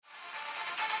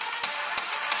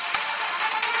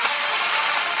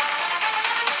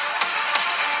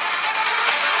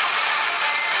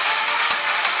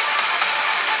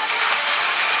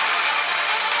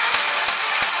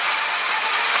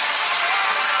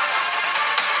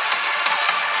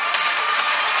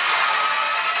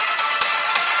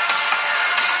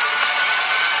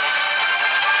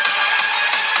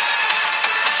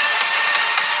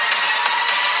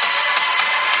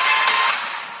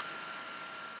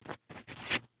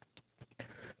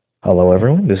Hello,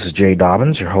 everyone. This is Jay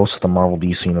Dobbins, your host of the Marvel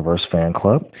DC Universe Fan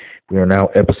Club. We are now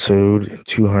episode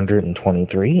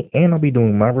 223, and I'll be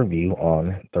doing my review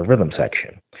on the Rhythm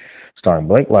section, starring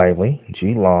Blake Lively,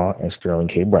 G. Law, and Sterling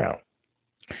K. Brown.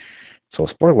 So,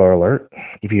 spoiler alert,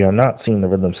 if you have not seen the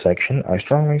Rhythm section, I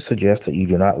strongly suggest that you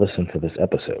do not listen to this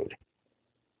episode.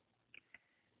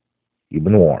 You've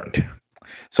been warned.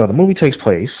 So, the movie takes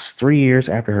place 3 years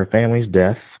after her family's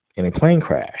death in a plane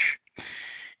crash.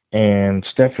 And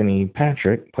Stephanie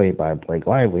Patrick, played by Blake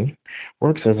Lively,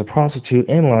 works as a prostitute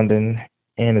in London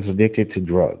and is addicted to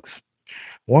drugs.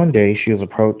 One day, she is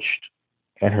approached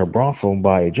at her brothel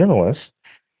by a journalist,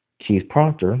 Keith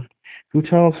Proctor, who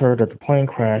tells her that the plane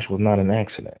crash was not an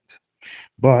accident,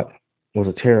 but was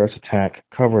a terrorist attack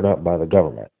covered up by the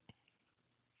government.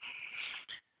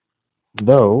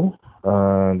 Though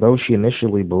she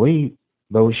initially believes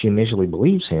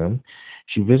him,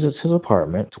 she visits his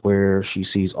apartment where she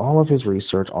sees all of his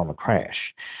research on the crash.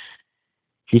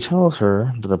 He tells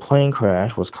her that the plane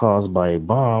crash was caused by a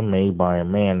bomb made by a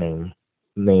man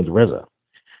named Reza,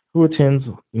 who attends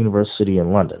university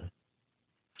in London.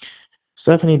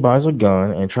 Stephanie buys a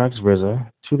gun and tracks Reza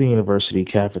to the university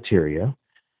cafeteria.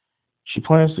 She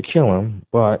plans to kill him,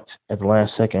 but at the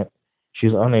last second, she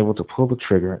is unable to pull the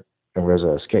trigger and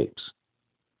Reza escapes.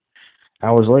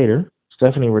 Hours later,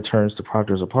 Stephanie returns to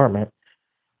Proctor's apartment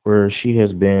where she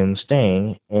has been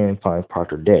staying and finds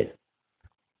Proctor dead.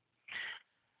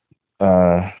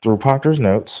 Through Proctor's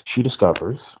notes, she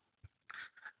discovers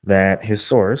that his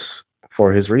source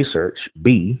for his research,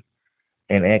 B,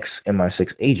 an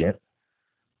ex-MI6 agent,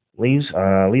 lives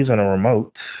in a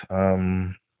remote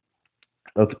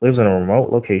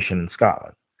location in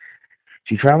Scotland.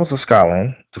 She travels to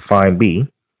Scotland to find B,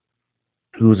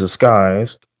 who is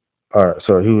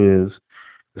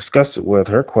disgusted with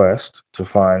her quest to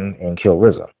find and kill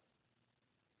Reza.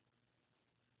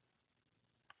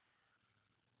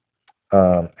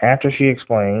 After she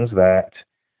explains that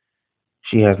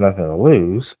she has nothing to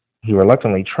lose, he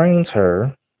reluctantly trains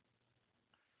her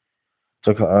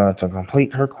to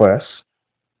complete her quest.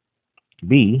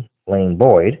 B, Lane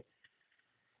Boyd,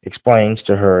 explains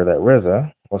to her that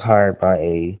Reza was hired by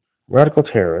a radical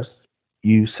terrorist,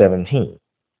 U-17,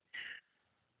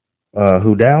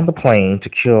 who downed the plane to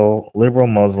kill liberal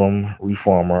Muslim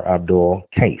reformer Abdul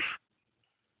Kaif.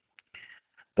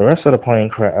 The rest of the plane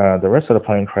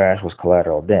crash was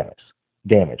collateral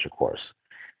damage, of course.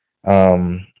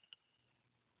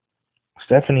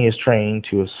 Stephanie is trained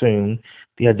to assume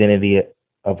the identity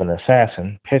of an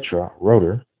assassin, Petra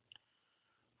Roeder,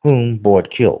 whom Boyd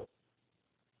killed,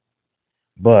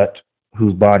 but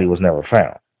whose body was never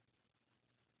found.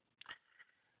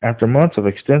 After months of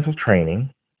extensive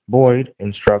training, Boyd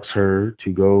instructs her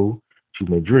to go to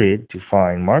Madrid to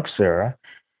find Mark Serra,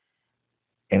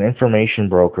 an information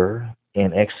broker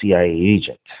and ex-CIA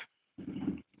agent.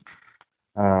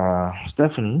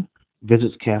 Stephanie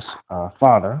visits Kath's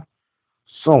father,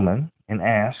 Solman, and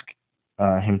asks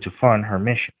him to fund her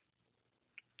mission.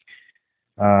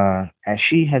 As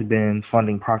he had been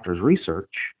funding Proctor's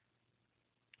research,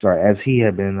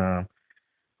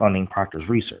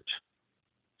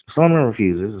 Solomon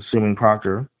refuses, assuming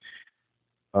Proctor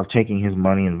of taking his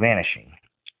money and vanishing,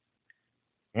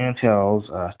 and tells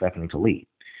Stephanie to leave.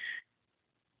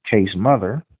 Kate's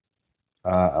mother,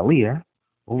 Aaliyah,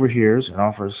 overhears and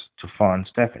offers to fund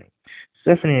Stephanie.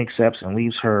 Stephanie accepts and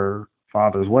leaves her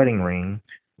father's wedding ring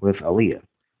with Aaliyah,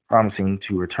 promising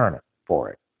to return it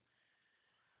for it.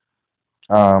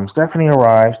 Stephanie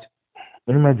arrives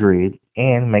in Madrid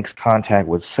and makes contact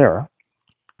with Sarah,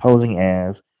 posing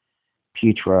as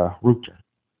Petra Roeder.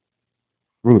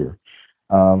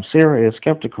 Sarah is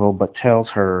skeptical but tells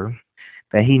her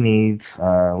that he needs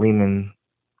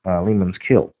Lehman's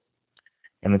killed,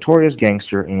 a notorious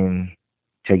gangster in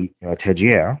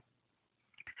Tegia,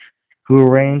 who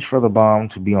arranged for the bomb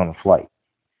to be on the flight.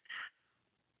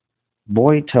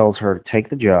 Boyd tells her to take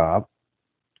the job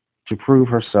to prove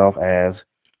herself as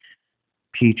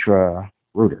Petra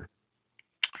Roeder.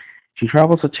 She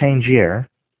travels to Tangier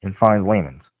and finds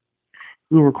Lehman's,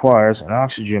 who requires an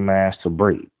oxygen mask to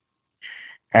breathe.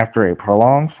 After a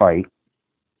prolonged fight,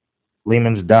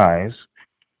 Lehman's dies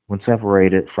when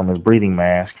separated from his breathing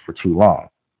mask for too long.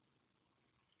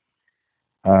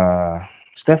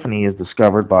 Stephanie is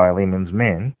discovered by Lehman's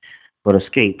men, but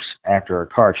escapes after a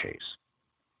car chase.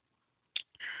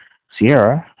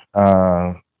 Sierra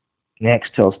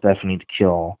next tells Stephanie to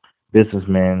kill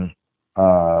businessman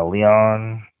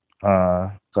Leon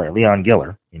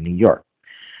Giller in New York.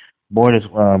 Boyd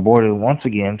once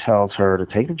again tells her to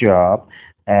take the job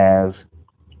as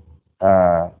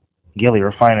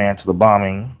Gillier financed the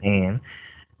bombing and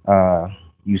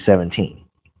U-17.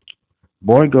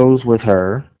 Boyd goes with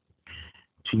her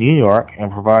to New York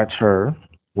and provides her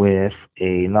with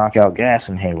a knockout gas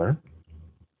inhaler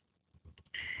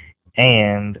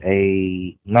and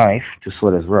a knife to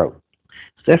slit his throat.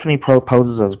 Stephanie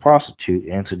proposes as a prostitute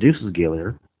and seduces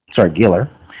Giller,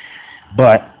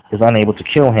 but is unable to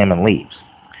kill him and leaves.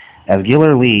 As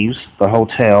Giller leaves the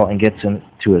hotel and gets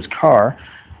into his car,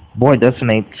 Boyd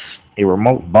detonates a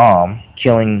remote bomb,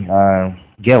 killing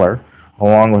Giller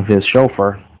along with his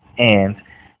chauffeur and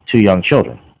two young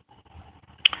children.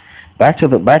 Back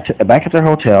at their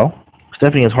hotel,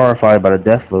 Stephanie is horrified by the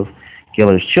death of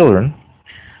Giller's children,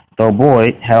 though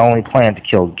Boyd had only planned to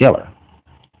kill Giller.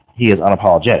 He is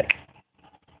unapologetic.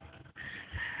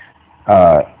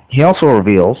 He also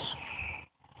reveals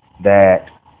that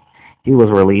he was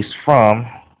released from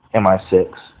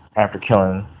MI6 after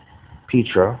killing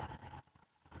Petra,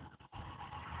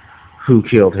 who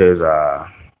killed his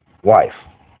wife.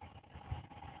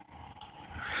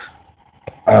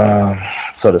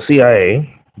 So the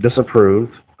CIA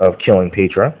disapproved of killing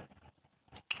Petra,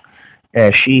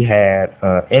 as she had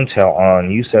intel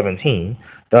on U-17.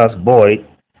 Thus, Boyd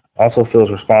also feels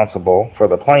responsible for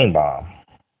the plane bomb.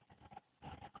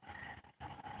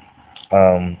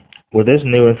 With this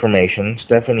new information,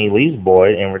 Stephanie leaves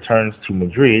Boyd and returns to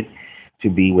Madrid to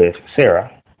be with Sarah,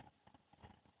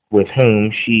 with whom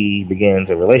she begins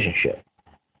a relationship.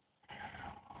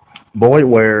 Boyd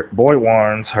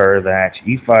warns her that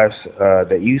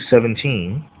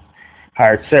U-17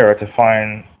 hired Sarah to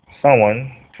find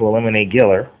someone to eliminate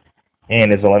Giller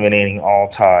and is eliminating all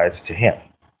ties to him,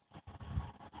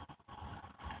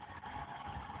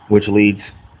 which leads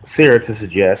Sarah to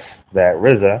suggest that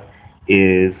Riza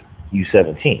is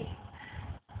U-17.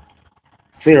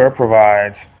 Sarah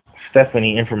provides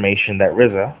Stephanie information that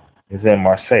Riza is in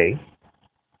Marseille,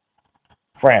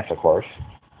 France, of course.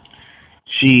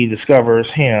 She discovers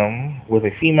him with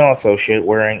a female associate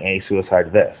wearing a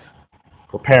suicide vest,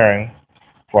 preparing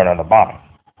for another bombing.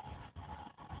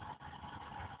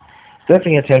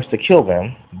 Stephanie attempts to kill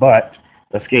them, but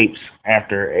escapes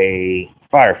after a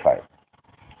firefight.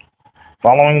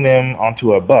 Following them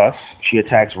onto a bus, she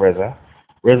attacks Reza.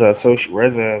 Reza's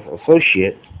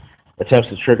associate attempts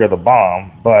to trigger the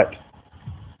bomb, but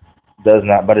it does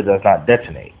not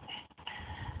detonate.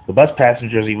 The bus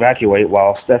passengers evacuate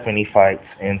while Stephanie fights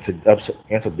and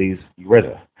subdues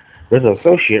Reza. Reza's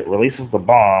associate releases the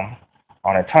bomb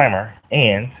on a timer,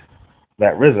 and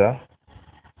that Reza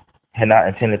had not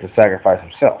intended to sacrifice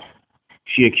himself.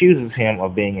 She accuses him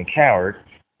of being a coward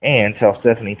and tells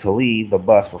Stephanie to leave the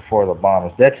bus before the bomb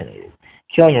is detonated,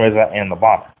 killing Reza and the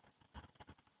bomber.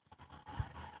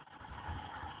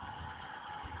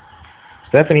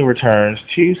 Stephanie returns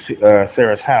to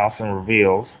Sarah's house and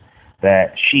reveals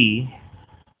that she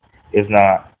is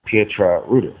not Petra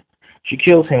Ruder. She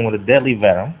kills him with a deadly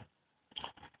venom,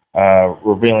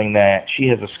 revealing that she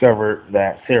has discovered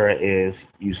that Sarah is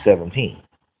U-17.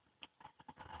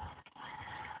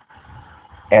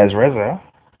 As Reza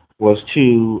was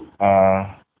too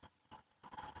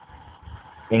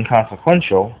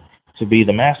inconsequential to be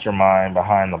the mastermind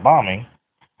behind the bombing,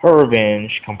 her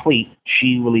revenge complete,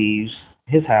 she leaves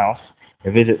his house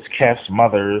and visits Kef's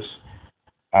mother's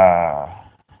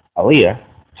Aliyah,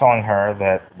 telling her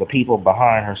that the people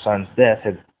behind her son's death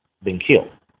had been killed.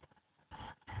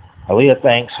 Aliyah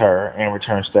thanks her and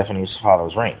returns Stephanie's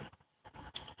father's ring.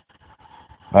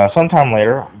 Sometime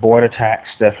later, Boyd attacks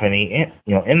Stephanie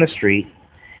in the street,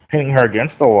 pinning her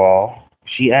against the wall.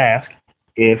 She asks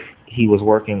if he was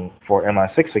working for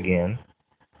MI6 again,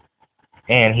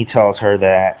 and he tells her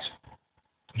that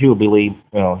he'll be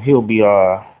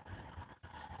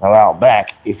allowed back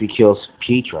if he kills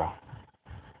Petra.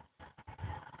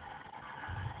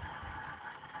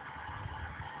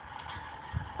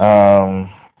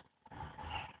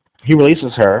 He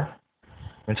releases her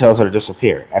and tells her to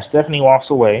disappear. As Stephanie walks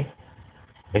away,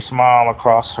 a smile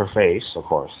across her face, of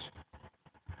course.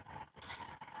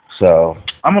 So,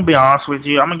 I'm going to be honest with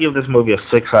you. I'm going to give this movie a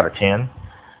 6 out of 10.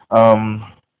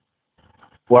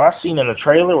 What I've seen in the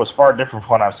trailer was far different from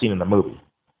what I've seen in the movie.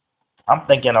 I'm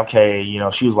thinking, okay,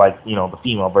 she was like, the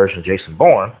female version of Jason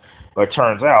Bourne. But it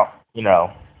turns out,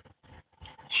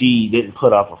 she didn't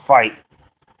put up a fight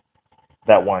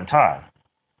that one time.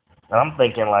 And I'm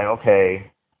thinking, like,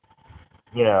 okay,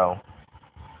 I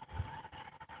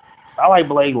like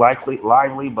Blake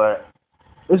Lively, but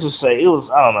let's just say it was,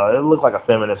 I don't know, it looked like a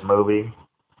feminist movie,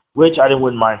 which I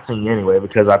wouldn't mind seeing anyway,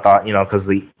 because I thought, because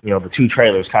the two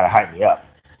trailers kind of hyped me up.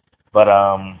 But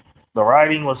the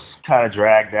writing was kind of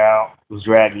dragged out. It was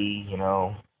draggy,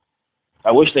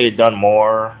 I wish they had done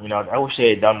more, I wish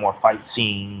they had done more fight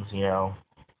scenes,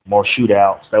 more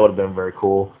shootouts. That would have been very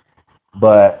cool.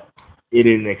 But it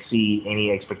didn't exceed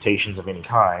any expectations of any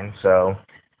kind. So,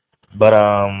 but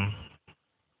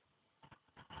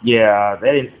yeah,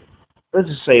 they didn't. Let's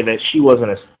just say that she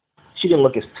didn't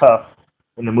look as tough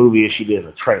in the movie as she did in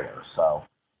the trailer. So,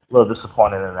 a little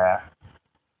disappointed in that.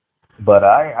 But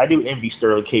I do envy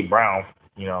Sterling K. Brown.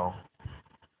 You know,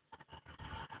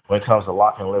 when it comes to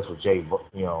locking lips with Jay.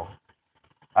 You know,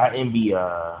 I envy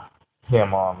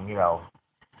him on. You know,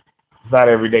 it's not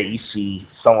every day you see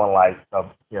someone like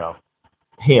you know,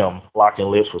 him locking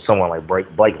lips with someone like Blake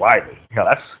Lively. You know,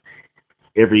 that's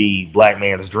every black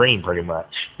man's dream, pretty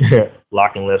much,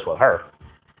 locking lips with her.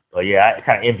 But yeah, I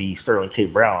kind of envy Sterling K.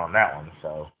 Brown on that one.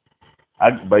 So,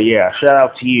 but yeah, shout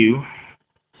out to you.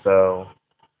 So,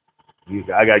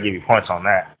 I gotta give you points on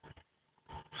that.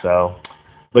 So,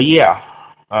 but yeah,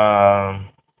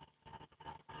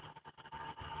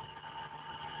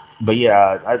 but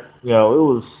yeah, it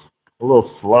was a little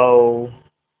slow.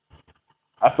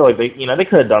 I feel like they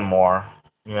could have done more,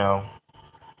 you know,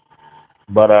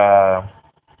 but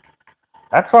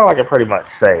that's all I can pretty much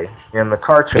say. And the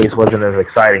car chase wasn't as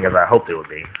exciting as I hoped it would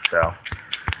be. So,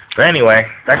 but anyway,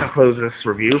 that concludes this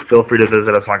review. Feel free to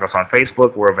visit us, like us on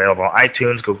Facebook. We're available on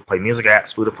iTunes, Google Play Music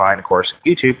apps, Spotify, and of course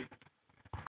YouTube.